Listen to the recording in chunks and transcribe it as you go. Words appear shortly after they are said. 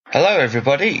Hello,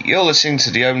 everybody. You're listening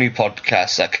to the only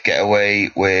podcast that could get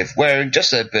away with wearing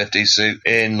just their birthday suit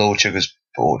in Lord Sugar's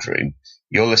boardroom.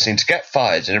 You're listening to Get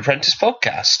Fired, an Apprentice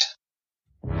podcast.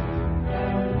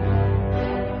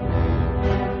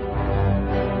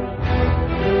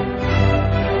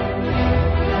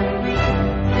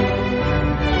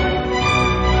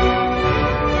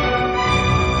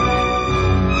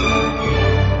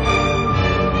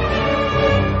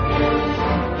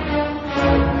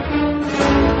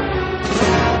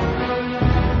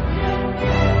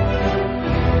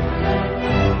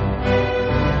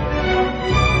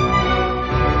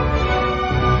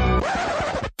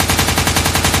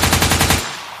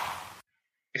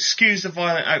 Excuse the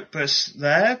violent outburst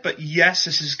there, but yes,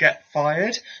 this is Get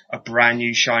Fired, a brand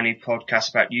new shiny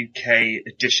podcast about UK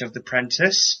edition of The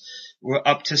Apprentice. We're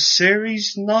up to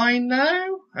series 9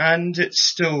 now, and it's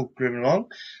still grooving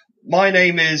along. My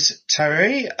name is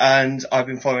Terry, and I've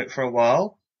been following it for a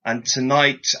while, and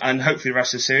tonight, and hopefully the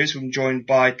rest of the series, we're joined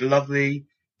by the lovely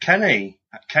Kenny.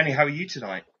 Kenny, how are you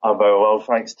tonight? I'm very well,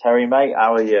 thanks Terry, mate.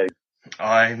 How are you?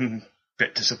 I'm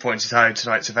bit disappointed how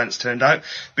tonight's events turned out,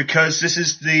 because this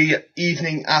is the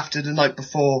evening after the night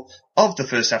before of the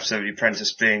first episode of The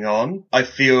Apprentice being on. I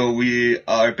feel we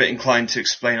are a bit inclined to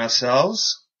explain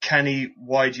ourselves. Kenny,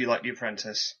 why do you like The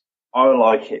Apprentice? I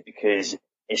like it because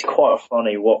it's quite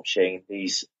funny watching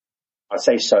these, I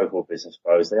say so-called business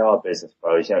pros. They are business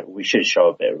pros. You know, we should show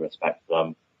a bit of respect to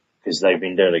them because they've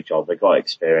been doing a job. They've got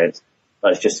experience.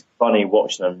 But it's just funny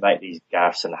watching them make these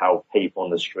gaffes and how people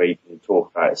on the street can talk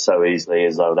about it so easily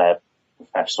as though they're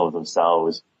professionals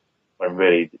themselves, when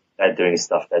really they're doing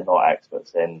stuff they're not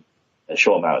experts in a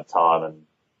short amount of time, and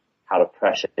how the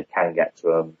pressure can get to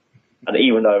them. And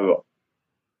even though,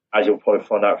 as you'll probably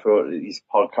find out through these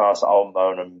podcasts, I'll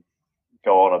moan and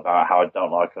go on about how I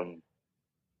don't like them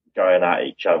going at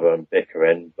each other and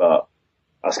bickering, but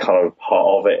that's kind of part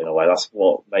of it in a way. That's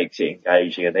what makes it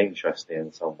engaging and interesting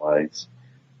in some ways.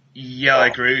 Yeah, I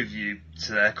agree with you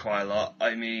there quite a lot.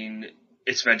 I mean,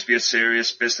 it's meant to be a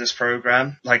serious business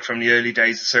program. Like from the early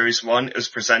days of Series 1, it was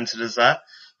presented as that.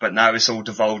 But now it's all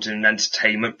devolved in an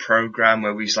entertainment program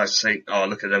where we just like to say, oh,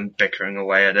 look at them bickering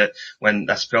away at it. When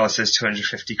that's because there's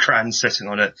 250 grand sitting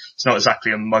on it. It's not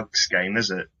exactly a mugs game,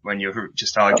 is it? When you're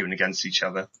just arguing against each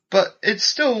other. But it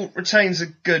still retains a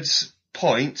good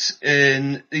point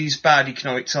in these bad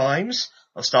economic times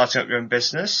of starting up your own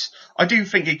business. I do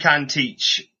think it can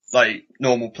teach like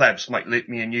normal plebs like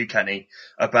me and you, Kenny,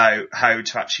 about how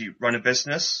to actually run a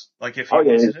business. Like if you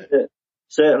wanted it.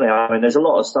 Certainly. I mean, there's a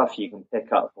lot of stuff you can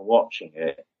pick up from watching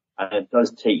it, and it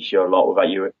does teach you a lot without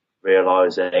you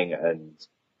realising, and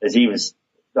there's even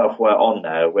stuff on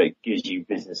there where it gives you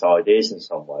business ideas in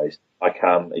some ways. Like,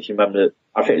 if you remember,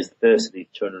 I think it was the first of the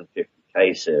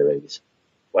 250k series,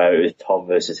 where it was Tom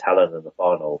versus Helen in the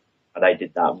final, and they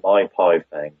did that My Pie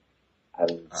thing.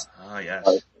 And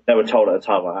yes. They were told at the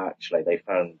time that actually they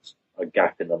found a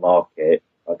gap in the market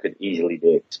that could easily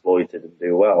be exploited and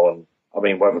do well. And I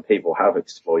mean, whether people have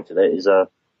exploited it is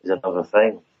another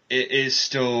thing. It is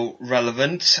still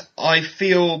relevant. I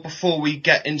feel before we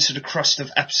get into the crust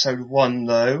of episode 1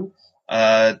 though,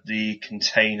 the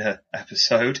container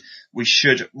episode, we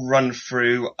should run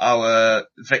through our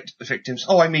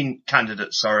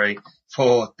candidates,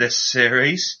 for this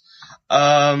series.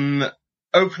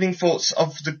 Opening thoughts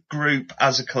of the group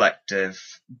as a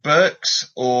collective.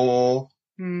 Burks or...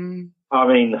 I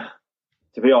mean,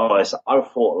 to be honest, I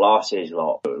thought last year's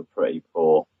lot were pretty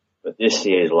poor, but this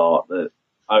year's lot, the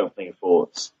opening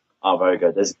thoughts are very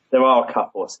good. There are a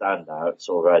couple of standouts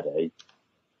already,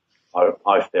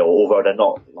 I feel, although they're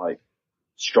not like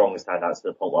strong standouts to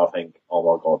the point where I think, oh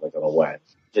my god, they're going to win.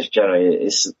 Just generally,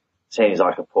 it seems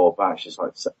like a poor batch, just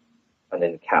like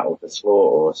sending cattle to slaughter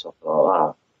or something like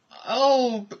that.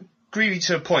 I'll agree with you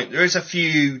to a point. There is a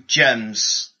few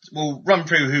gems. We'll run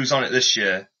through who's on it this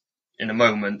year in a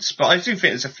moment, but I do think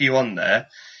there's a few on there.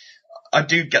 I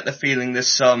do get the feeling there's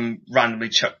some randomly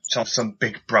chucked off some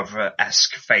Big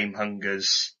Brother-esque fame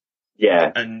hungers.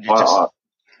 Yeah, and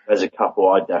there's a couple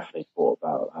I definitely thought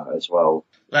about that as well.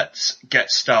 Let's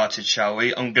get started, shall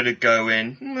we? I'm going to go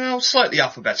in, slightly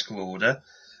alphabetical order.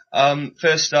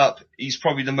 First up, he's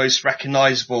probably the most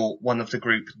recognisable one of the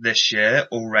group this year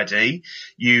already.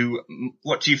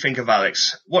 What do you think of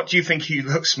Alex? What do you think he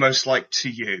looks most like to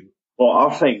you? Well,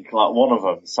 I think like one of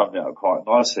them summed it up quite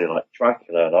nicely, like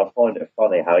Dracula, and I find it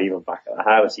funny how even back at the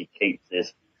house he keeps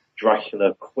this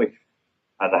Dracula quiff,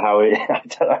 and how I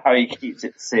don't know how he keeps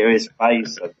it serious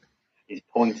face and his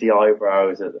pointy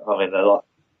eyebrows.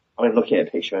 Looking at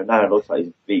a picture of him now, it looks like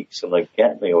his beak's gonna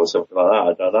get me or something like that.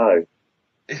 I don't know.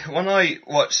 When I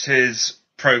watched his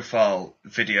profile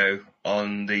video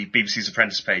on the BBC's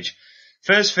Apprentice page.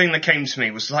 First thing that came to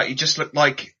me was like he just looked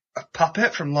like a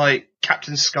puppet from like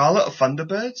Captain Scarlet or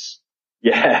Thunderbirds.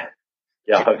 Yeah.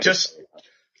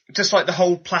 Just like the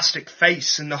whole plastic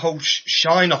face and the whole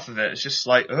shine off of it. It's just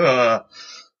like,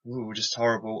 just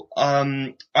horrible.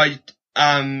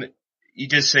 He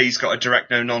did say he's got a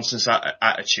direct no nonsense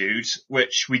attitude,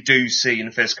 which we do see in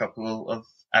the first couple of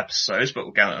episodes, but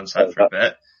we'll get on that for a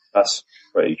bit. That's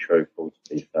pretty truthful,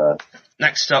 to be fair.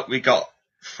 Next up, we got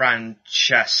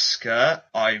Francesca.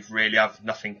 I really have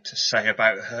nothing to say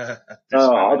about her at this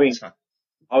moment.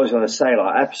 I was going to say,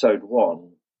 like, episode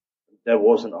 1, there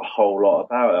wasn't a whole lot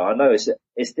about her. I know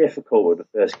it's difficult with the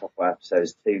first couple of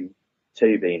episodes to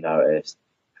be noticed,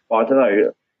 but I don't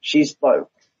know. She's like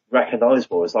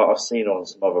recognisable. It's like I've seen her on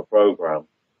some other program.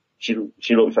 She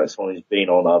looks like someone who's been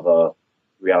on other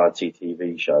reality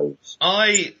TV shows.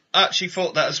 I actually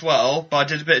thought that as well, but I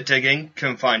did a bit of digging,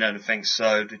 couldn't find anything,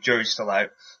 so the jury's still out.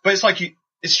 But it's like,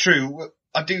 it's true,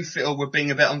 I do feel we're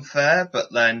being a bit unfair,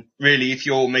 but then really if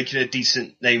you're making a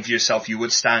decent name for yourself, you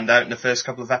would stand out in the first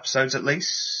couple of episodes at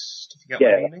least. If you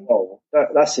get what I mean. Well,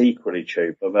 that's equally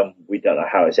true, but then we don't know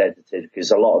how it's edited, because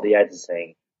a lot of the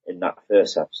editing in that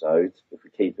first episode, if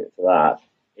we keep it to that,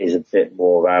 is a bit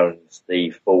more around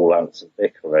the fallouts of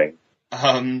bickering.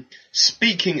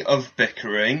 Speaking of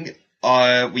bickering,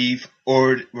 we're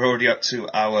already up to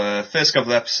our first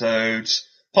couple of episodes.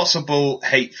 Possible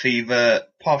hate fever,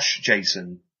 posh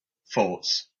Jason.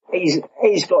 Thoughts? He's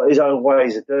got his own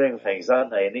ways of doing things,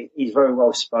 hasn't he? And he's very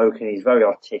well spoken, he's very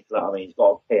articulate. I mean, he's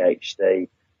got a PhD.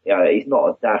 You know, he's not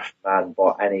a daft man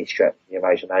by any stretch of the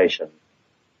imagination.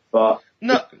 But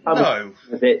no.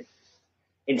 A bit,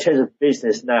 in terms of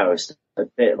business now, it's a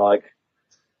bit like,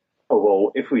 oh,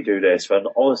 well, if we do this, then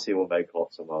honestly we'll make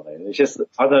lots of money. And it's just,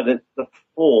 I don't know, the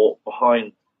thought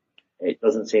behind it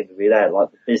doesn't seem to be there.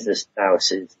 Like the business now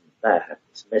isn't there.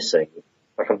 It's missing. It's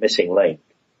like a missing link.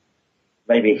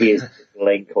 Maybe he is a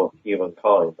link of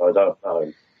humankind. I don't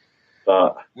know.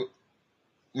 But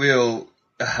we'll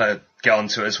get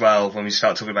onto it as well when we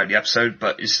start talking about the episode,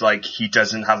 but it's like he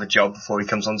doesn't have a job before he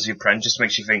comes onto the Apprentice. Just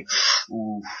makes you think,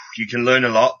 ooh, you can learn a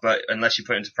lot, but unless you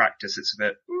put it into practice, it's a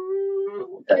bit,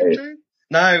 what can you do?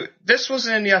 Now, this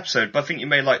wasn't in the episode, but I think you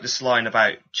may like this line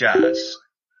about Jazz.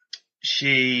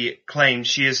 She claims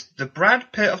she is the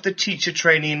Brad Pitt of the teacher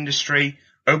training industry,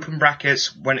 open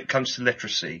brackets, when it comes to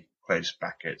literacy, close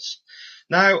brackets.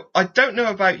 Now, I don't know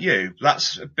about you, but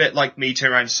that's a bit like me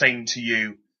turning around saying to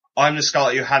you, I'm the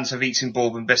Scarlett Johansson of eating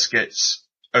bourbon biscuits,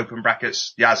 open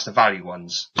brackets, Yaz the value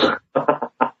ones.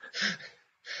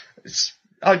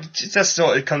 That's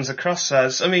what it comes across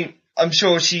as. I mean, I'm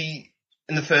sure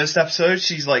in the first episode,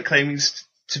 she's like claiming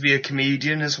to be a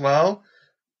comedian as well,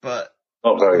 but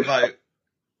not very funny.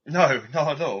 No,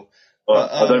 not at all.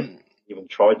 But, I don't even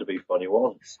try to be funny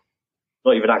once.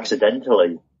 Not even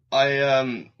accidentally.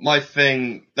 My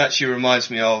thing that she reminds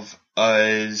me of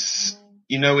is,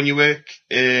 you know, when you work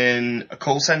in a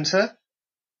call center?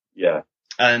 Yeah.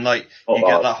 And like, you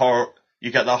get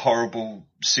that horrible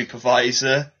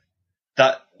supervisor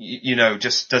that, you know,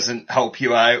 just doesn't help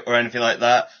you out or anything like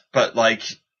that. But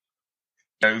like, you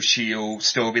know, she'll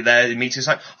still be there in meetings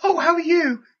like, oh, how are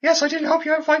you? Yes, I didn't help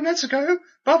you out 5 minutes ago,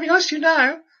 but I'll be nice to you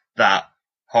now. That.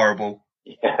 Horrible.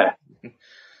 Yeah.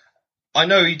 I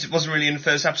know he wasn't really in the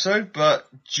first episode, but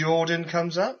Jordan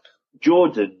comes up.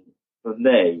 Jordan, for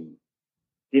me,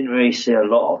 didn't really see a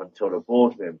lot of until the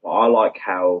boardroom, but I like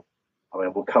how, I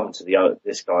mean, we'll come to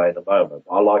this guy in a moment,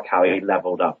 but I like how he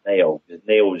levelled up Neil, because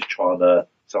Neil was trying to,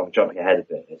 so I'm jumping ahead a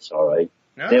bit here, sorry.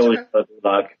 No, Neil was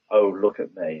like, oh, look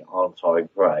at me, aren't I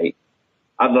great?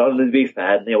 And to be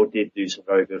fair, Neil did do some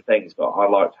very good things, but I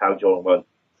liked how Jordan went,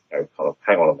 oh,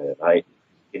 hang on a minute, mate,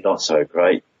 you're not so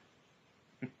great.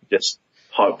 Just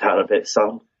pipe down a bit,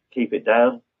 son. Keep it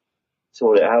down.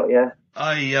 Sort it out, yeah?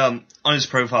 On his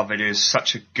profile video is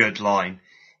such a good line.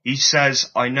 He says,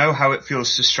 I know how it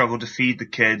feels to struggle to feed the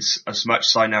kids as much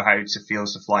as I know how it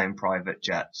feels to fly in private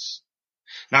jets.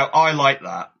 Now, I like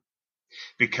that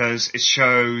because it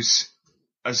shows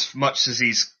as much as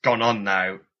he's gone on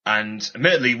now, and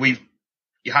admittedly,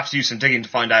 you have to do some digging to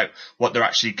find out what they're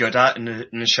actually good at in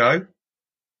the show.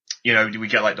 You know, we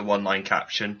get like the one-line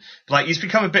caption. But, like, he's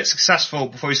become a bit successful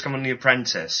before he's come on The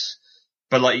Apprentice.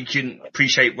 But like, you can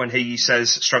appreciate when he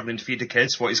says struggling to feed the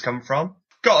kids, what he's come from.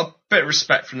 Got a bit of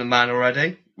respect from the man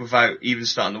already, without even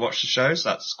starting to watch the show, so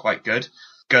that's quite good.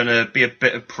 Gonna be a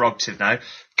bit of prerogative now.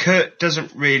 Kurt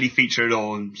doesn't really feature at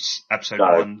all in episode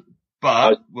 1,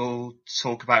 but we'll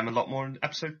talk about him a lot more in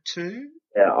episode 2.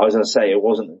 Yeah, I was going to say it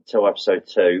wasn't until episode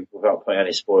 2, without putting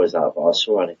any spoilers out, but I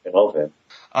saw anything of him.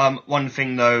 One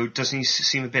thing though, doesn't he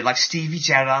seem a bit like Stevie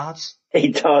Gerrard? He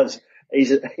does. He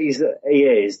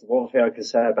is. The one thing I can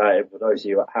say about him, for those of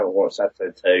you who haven't watched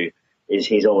episode 2, is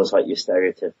he's almost like your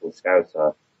stereotypical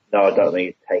scouser. No, I don't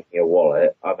think he's taking a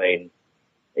wallet. I mean,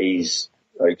 he's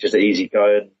like just an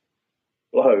easygoing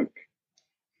bloke.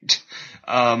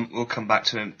 We'll come back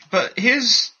to him. But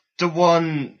here's the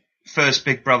one first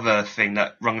Big Brother thing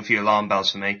that rung a few alarm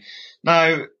bells for me.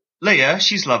 Now, Leah,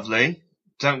 she's lovely.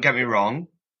 Don't get me wrong.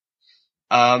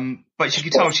 But you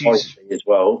can tell she's as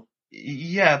well.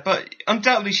 Yeah, but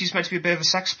undoubtedly she's meant to be a bit of a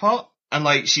sex pot. And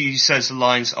like she says the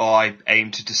lines, "Oh, I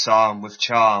aim to disarm with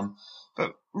charm."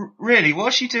 But really,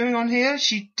 what's she doing on here?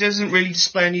 She doesn't really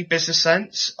display any business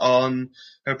sense on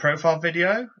her profile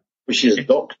video. But she's a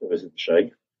doctor, isn't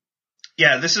she?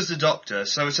 Yeah, this is the doctor,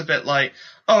 so it's a bit like,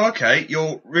 oh, okay,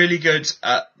 you're really good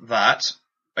at that.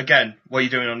 Again, what are you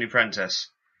doing on The Apprentice?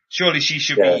 Surely she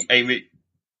should be aiming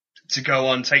to go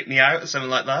on Take Me Out or something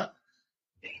like that.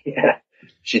 Yeah,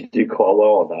 she'd do quite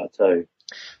well on that too.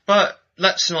 But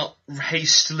let's not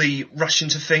hastily rush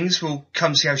into things. We'll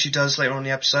come see how she does later on in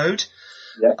the episode.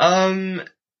 Yeah.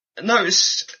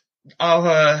 Notice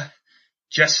our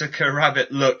Jessica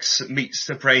Rabbit meets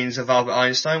the brains of Albert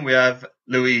Einstein. We have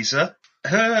Louisa.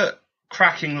 Her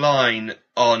cracking line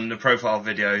on the profile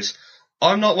videos,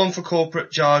 "I'm not one for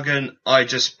corporate jargon, I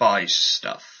just buy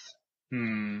stuff."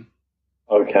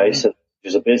 Okay, so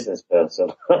she's a business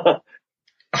person.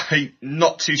 I'm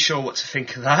not too sure what to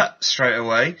think of that straight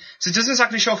away. So it doesn't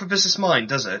exactly show off a business mind,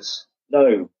 does it?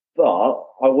 No, but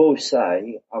I will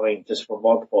say, I mean, just from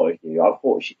my point of view, I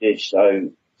thought she did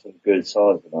show some good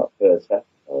signs in that first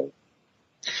episode.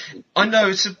 I know,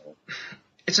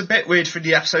 it's a bit weird for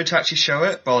the episode to actually show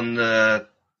it, but on the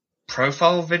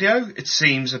profile video, it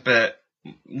seems a bit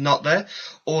not there.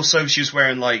 Also, she was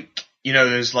wearing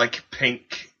those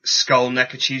pink skull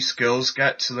neckerchiefs girls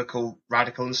get to look all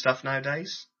radical and stuff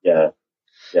nowadays. Yeah.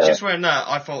 She was wearing that.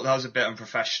 I thought that was a bit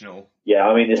unprofessional. Yeah,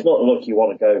 I mean, it's not the look you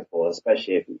want to go for,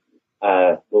 especially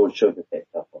if Lord Sugar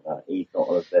picked up on that. He's not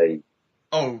going to be...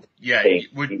 Oh, yeah.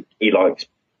 He likes,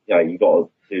 you got to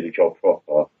do the job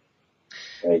proper.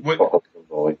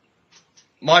 Boy.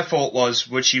 My thought was,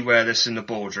 would she wear this in the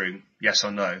boardroom? Yes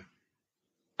or no?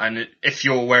 And if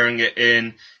you're wearing it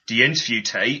in the interview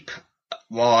tape,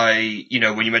 why,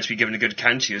 when you're meant to be giving a good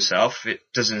account to yourself, it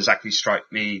doesn't exactly strike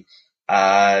me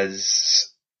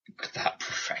as that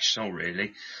professional,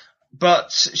 really.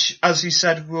 But, as you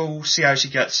said, we'll see how she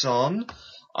gets on.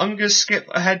 I'm going to skip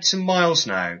ahead to Miles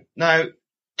now. Now,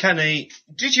 Kenny,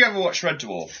 did you ever watch Red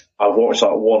Dwarf? I've watched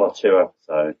 1 or 2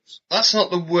 episodes. That's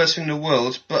not the worst thing in the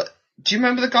world, but do you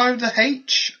remember the guy with the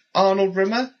H? Arnold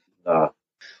Rimmer? No.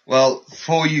 Well,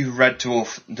 for you Red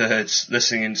Dwarf nerds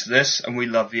listening into this, and we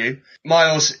love you,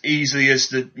 Miles easily is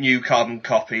the new carbon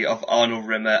copy of Arnold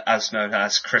Rimmer, as known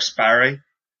as Chris Barry.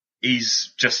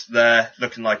 He's just there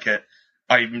looking like it.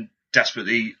 I'm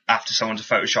desperately after someone to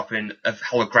Photoshop in a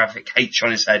holographic H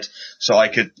on his head so I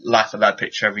could laugh at that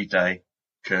picture every day,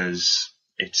 because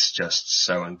it's just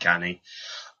so uncanny.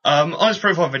 On his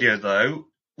profile video, though,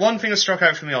 one thing that struck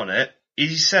out for me on it,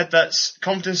 he said that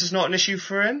confidence is not an issue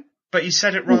for him, but he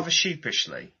said it rather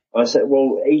sheepishly. I said,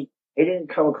 well, he didn't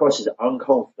come across as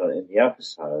unconfident in the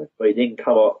episode, but he didn't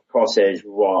come across as,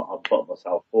 right, I'm putting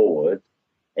myself forward.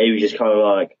 He was just kind of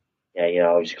like,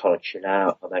 I'll just kind of chill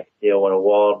out, I'll make a deal when I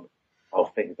want, I'll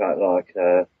think about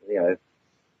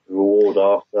reward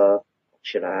after, I'll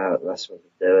chill out, that's when I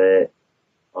do it.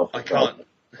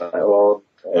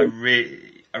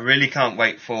 I really can't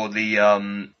wait for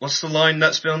the, what's the line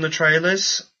that's been on the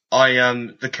trailers? I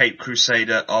am the Cape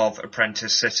Crusader of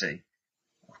Apprentice City.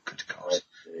 Oh, good God.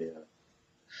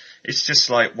 It's just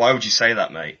like, why would you say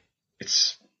that, mate?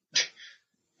 It's,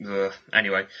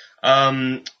 anyway.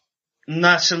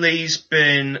 Natalie's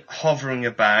been hovering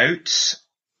about,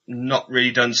 not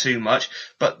really done too much,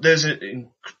 but there's an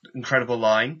incredible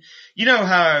line. You know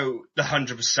how the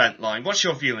 100% line, what's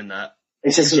your view in that?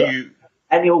 It's just,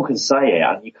 anyone can say it,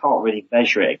 and you can't really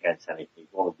measure it against anything. You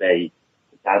want to be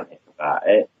pedantic about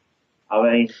it. I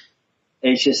mean,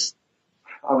 it's just,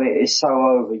 it's so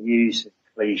overused and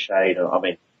cliched. I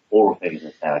mean, all things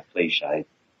are kind of cliched.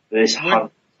 But this 100%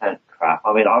 crap,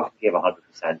 I could give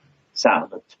 100% sat on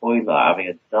the toilet having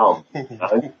a dump,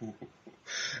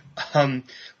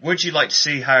 Would you like to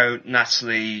see how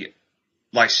Natalie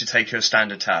likes to take her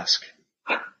standard task?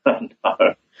 No.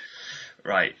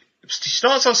 Right. She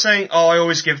starts off saying, I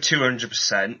always give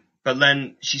 200%, but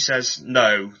then she says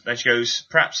no. Then she goes,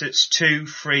 perhaps it's 2,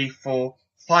 3, 4,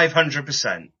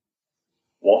 500%.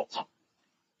 What?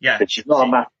 Yeah. But she's not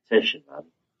a math competition, man.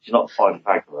 She's not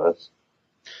Pythagoras.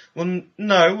 Well,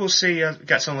 no, we'll see how it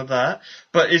gets on with that.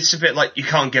 But it's a bit like you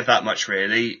can't give that much,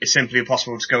 really. It's simply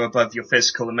impossible to go above your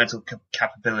physical and mental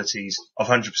capabilities of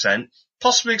 100%.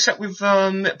 Possibly except with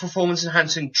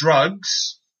performance-enhancing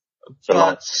drugs. So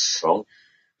But wrong.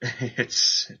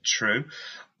 it's true.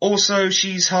 Also,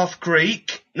 she's half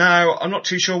Greek. Now, I'm not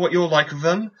too sure what you're like with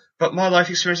them, but my life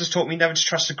experience has taught me never to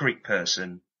trust a Greek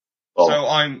person. Oh. So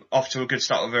I'm off to a good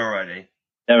start with her already.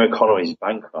 Their economy's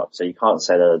bankrupt, so you can't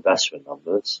say they're the best with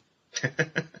numbers.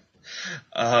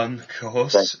 Of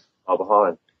course. They're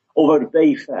behind. Although, to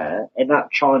be fair, in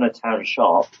that Chinatown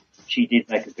shop, she did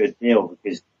make a good deal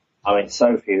because, I mean,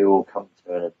 Sophie, who will come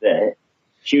to in a bit,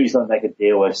 she was going to make a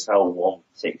deal where sell one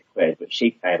for £6, but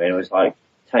she came in and was like,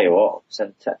 tell you what,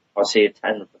 I'll see a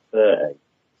 10 for 30,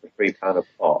 for £3 a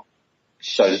pot.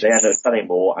 So they ended up selling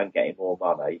more and getting more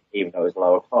money, even though it was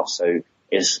lower cost. So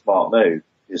it's a smart move,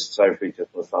 because Sophie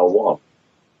just will sell one.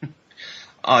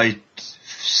 I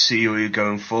see what you're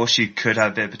going for. She could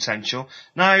have a bit of potential.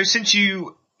 Now, since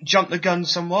you jumped the gun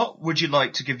somewhat, would you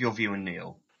like to give your view on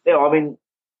Neil? Yeah, I mean,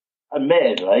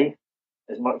 admittedly,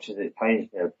 as much as it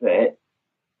pains me a bit,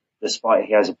 despite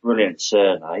he has a brilliant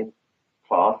surname,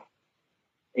 Clough,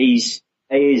 he is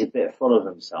a bit full of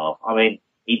himself. I mean,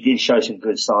 he did show some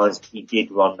good signs. He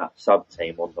did run that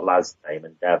sub-team on the lads team,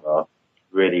 Endeavour,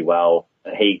 really well,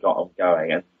 and he got them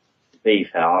going. And to be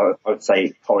fair, I would say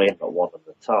he probably not one of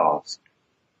the tasks.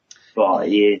 But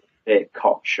he is a bit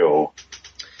cocksure.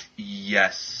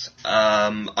 Yes.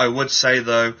 I would say,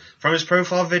 though, from his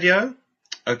profile video,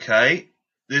 okay,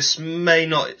 this may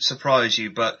not surprise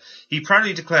you, but he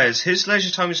proudly declares his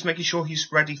leisure time is making sure he's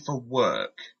ready for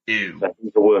work. Ew. So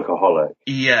he's a workaholic.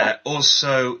 Yeah,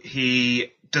 also,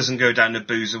 he doesn't go down the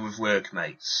boozer with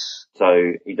workmates.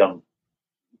 So he doesn't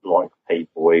like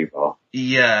people either.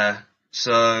 Yeah,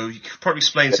 so he probably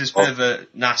explains his bit of a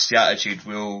nasty attitude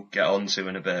we'll get on to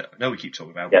in a bit. I know we keep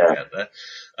talking about it when we get there.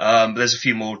 But there's a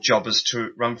few more jobbers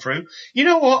to run through. You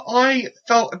know what? I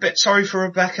felt a bit sorry for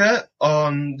Rebecca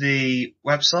on the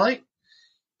website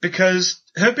because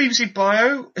her BBC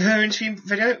bio, her interview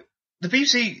video, the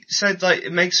BBC said like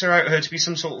it makes her to be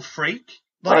some sort of freak.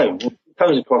 Like, he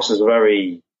comes across as a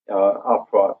very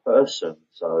upright person,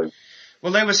 so.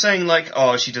 Well, they were saying like,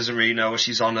 oh, she doesn't really know what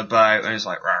she's on about, and it's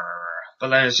like, rah, rah, rah. But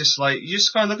then it's just like, you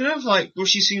just kind of look at her like, well,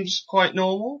 she seems quite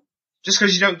normal. Just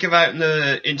because you don't give out in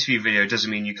the interview video doesn't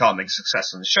mean you can't make a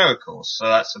success on the show, of course. So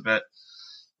that's a bit,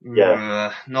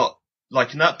 not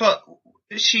liking that. But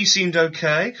she seemed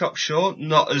okay, cocksure,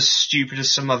 not as stupid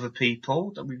as some other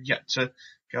people that we've yet to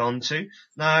get on to.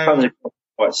 Now, comes across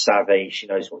quite savvy, she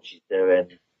knows what she's doing.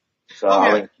 So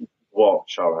I think she's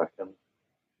watch, I reckon.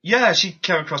 Yeah, she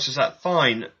came across as that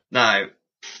fine. Now,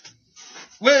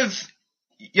 with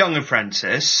Young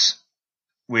Apprentice,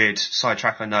 weird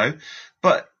sidetrack I know,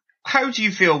 but how do you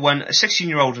feel when a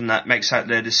 16-year-old in that makes out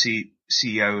they're the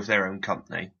CEO of their own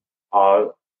company?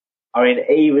 I mean,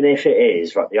 even if it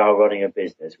is, right, they are running a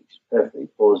business, which is perfectly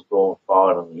plausible and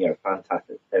fine and,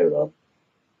 fantastic to them,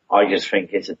 I just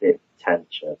think it's a bit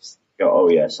pretentious. Go, oh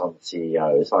yes, I'm the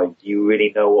CEO. It's like, do you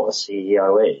really know what a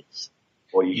CEO is?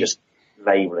 Or are you just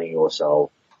labelling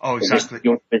yourself? Oh, exactly.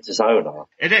 You're a business owner.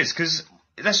 It is, because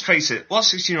let's face it, what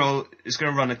 16-year-old is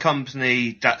going to run a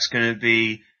company that's going to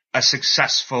be as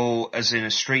successful as in a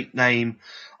street name?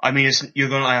 I mean, you're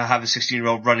going to have a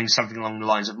 16-year-old running something along the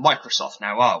lines of Microsoft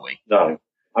now, are we? No.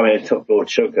 I mean, it took Lord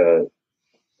Sugar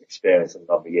experience a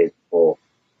number of years before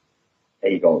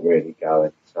he got really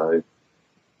going, so.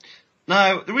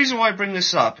 Now, the reason why I bring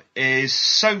this up is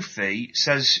Sophie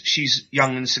says she's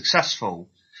young and successful.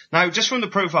 Now, just from the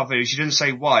profile video, she didn't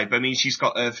say why, but I mean, she's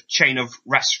got a chain of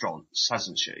restaurants,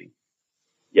 hasn't she?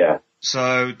 Yeah.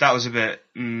 So that was a bit,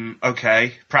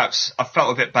 okay. Perhaps I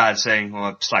felt a bit bad saying, well,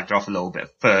 I slagged her off a little bit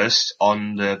first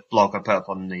on the blog I put up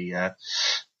on the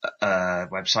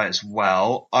website as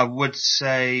well. I would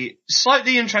say,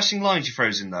 slightly interesting line she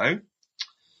throws in though.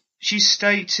 She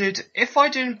stated, if I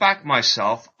didn't back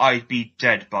myself, I'd be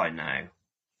dead by now.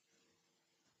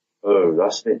 Oh,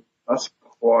 that's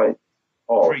quite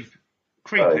odd.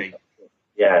 Creepy.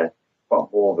 Yeah,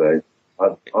 quite morbid.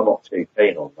 I'm not too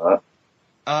keen on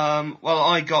that. Well,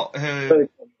 I got her. I don't know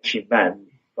what she meant,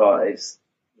 but it's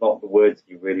not the words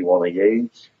you really want to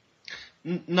use.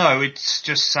 No, it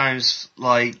just sounds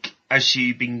like has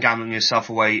she been gambling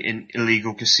herself away in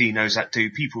illegal casinos that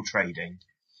do people trading?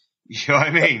 You know what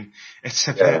I mean? It's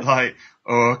a bit like,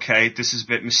 oh, okay, this is a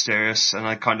bit mysterious, and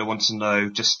I kind of want to know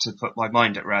just to put my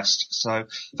mind at rest. So,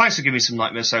 thanks for giving me some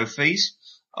nightmare Sophies.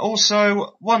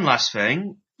 Also, one last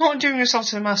thing, not endearing yourself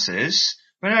to the masses,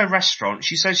 in a restaurant,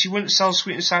 she said she wouldn't sell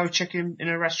sweet and sour chicken in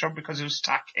a restaurant because it was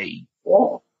tacky.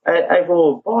 What?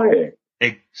 Everyone would buy it.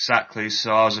 Exactly.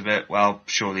 So I was a bit, well,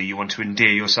 surely you want to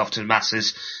endear yourself to the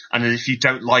masses, and if you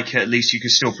don't like it, at least you can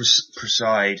still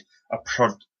provide a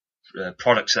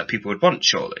products that people would want,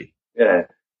 surely. Yeah.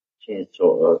 She's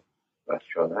sort of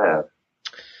restaurant out.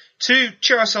 To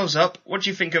cheer ourselves up, what do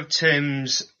you think of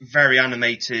Tim's very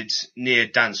animated near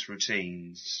dance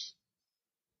routines?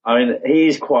 I mean,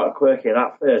 he's quite quirky, and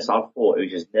at first I thought it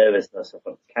was just nervousness up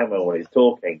on the camera when he was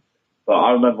talking. But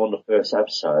I remember on the first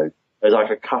episode, there's like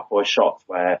a couple of shots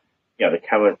where, you know, the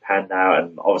camera panned out,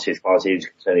 and obviously as far as he was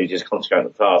concerned, he was just concentrating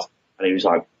on the task, and he was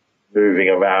like moving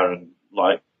around and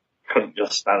like couldn't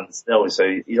just stand still. So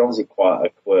he's obviously quite a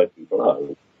quirky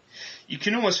bloke. You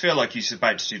can almost feel like he's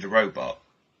about to do the robot.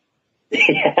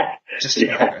 Yeah. Just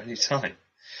about any time.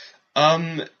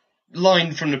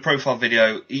 Line from the profile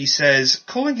video, he says,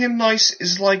 calling him nice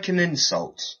is like an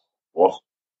insult. What?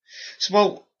 So,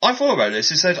 well, I thought about this.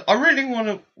 He said, I really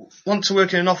want to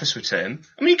work in an office with Tim.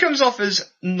 I mean, he comes off as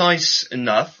nice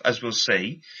enough, as we'll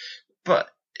see. But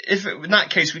in that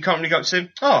case, we can't really go up to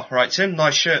him, oh, right, Tim,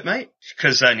 nice shirt, mate.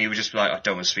 Because then he would just be like, I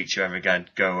don't want to speak to you ever again.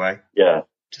 Go away. Yeah.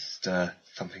 Just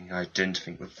something I didn't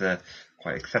think was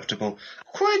quite acceptable.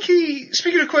 Quirky.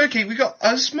 Speaking of quirky, we got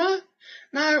Uzma.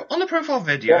 Now, on the profile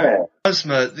video,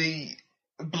 Uzma, the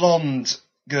blonde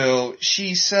girl,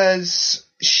 she says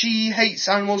she hates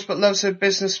animals but loves her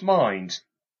business mind.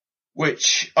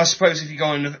 Which, I suppose if you go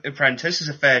on an apprentice, is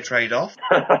a fair trade-off.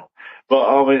 But,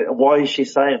 I mean, why is she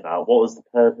saying that? What was the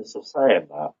purpose of saying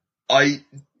that? I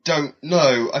don't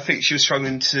know. I think she was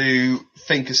struggling to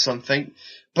think of something.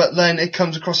 But then it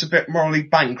comes across a bit morally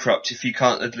bankrupt if you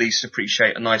can't at least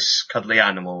appreciate a nice cuddly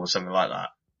animal or something like that.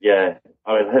 Yeah.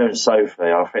 I mean, her and Sophie,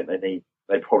 I think they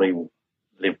probably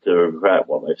live to regret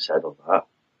what they've said on that.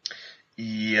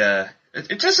 Yeah.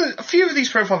 It doesn't, a few of these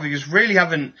profile figures really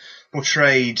haven't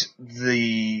portrayed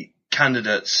the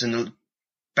candidates in the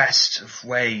best of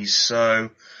ways, so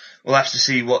we'll have to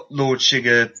see what Lord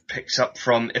Sugar picks up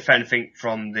from, if anything,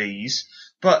 from these.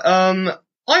 But,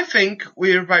 I think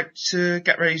we're about to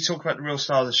get ready to talk about the real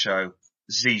star of the show,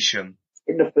 Zeesham.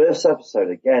 In the first episode,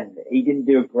 again, he didn't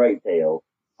do a great deal.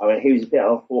 I mean, he was a bit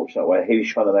unfortunate where he was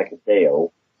trying to make a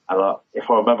deal, and if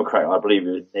I remember correctly, I believe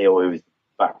it was Neil who was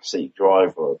the backseat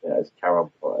driver a bit, as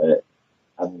Karen put it.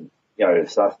 And, you know,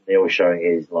 so that's Neil showing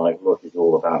his, like, look, it's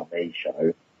all about me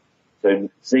show. So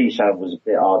Zeesham was a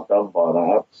bit hard done by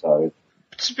that episode.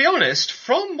 To be honest,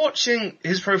 from watching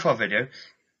his profile video,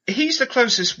 he's the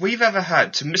closest we've ever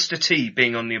had to Mr. T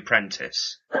being on The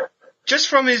Apprentice. Just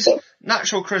from his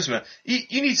natural charisma.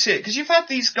 You need to see it, because you've had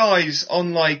these guys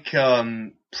on, like,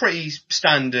 pretty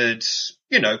standard,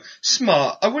 you know,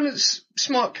 smart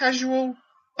casual,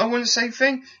 I wouldn't say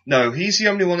thing. No, he's the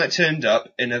only one that turned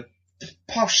up in a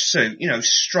posh suit, you know,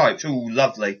 striped, ooh,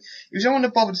 lovely. He was the only one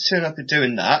that bothered to turn up and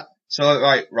doing that. So,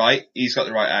 right, he's got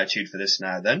the right attitude for this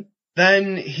now then.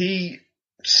 Then he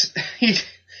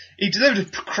delivered a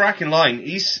cracking line.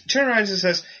 He's turned around and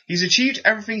says, he's achieved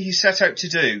everything he set out to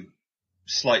do.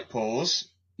 Slight pause.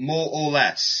 More or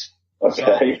less.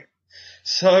 Okay.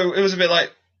 So it was a bit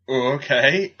like, oh,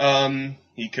 okay,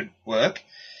 he could work.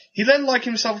 He then likened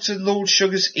himself to Lord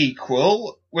Sugar's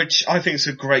equal, which I think is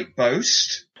a great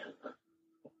boast.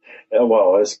 Yeah,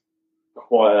 well, it's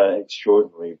quite an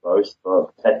extraordinary boast,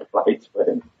 but fair play to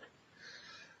him.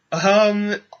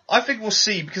 I think we'll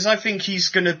see, because I think he's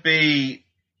going to be,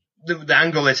 the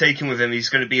angle they're taking with him, he's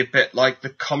going to be a bit like the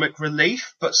comic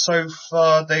relief, but so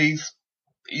far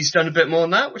he's done a bit more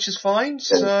than that, which is fine,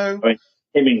 so... I mean,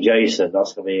 him and Jason,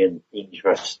 that's going to be an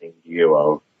interesting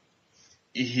duo.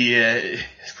 Yeah,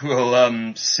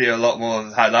 we'll see a lot more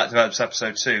of how that develops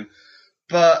episode 2.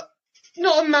 But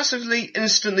not a massively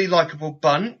instantly likeable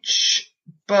bunch,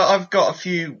 but I've got a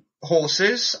few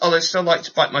horses. I'd still like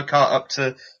to bike my car up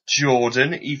to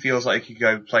Jordan. He feels like he could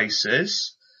go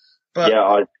places. But, yeah,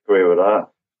 I agree with that.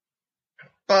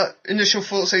 But initial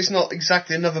thoughts say it's not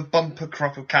exactly another bumper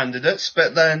crop of candidates,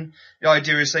 but then the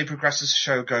idea is they progress as the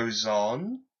show goes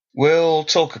on. We'll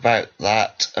talk about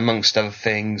that, amongst other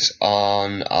things,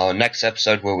 on our next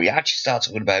episode, where we actually start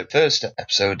talking about first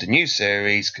episode, the new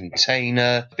series,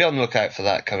 Container. Be on the lookout for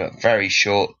that coming up very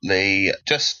shortly.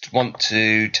 Just want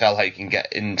to tell how you can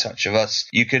get in touch with us.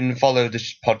 You can follow the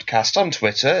podcast on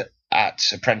Twitter at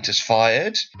Apprentice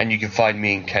Fired, and you can find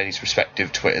me and Kenny's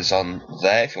respective Twitters on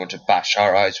there if you want to bash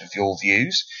our eyes with your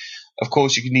views. Of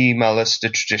course, you can email us the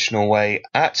traditional way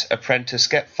at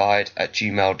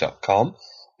apprenticegetfired@gmail.com.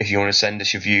 If you want to send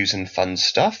us your views and fun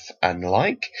stuff and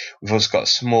like. We've also got a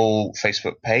small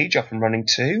Facebook page up and running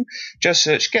too. Just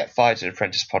search Get Fired an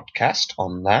Apprentice Podcast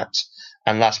on that.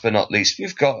 And last but not least,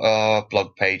 we've got our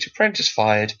blog page,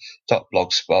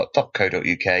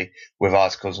 apprenticefired.blogspot.co.uk, with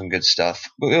articles and good stuff.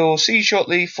 We'll see you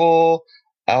shortly for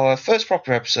our first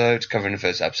proper episode, covering the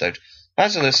first episode.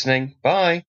 Thanks for listening. Bye.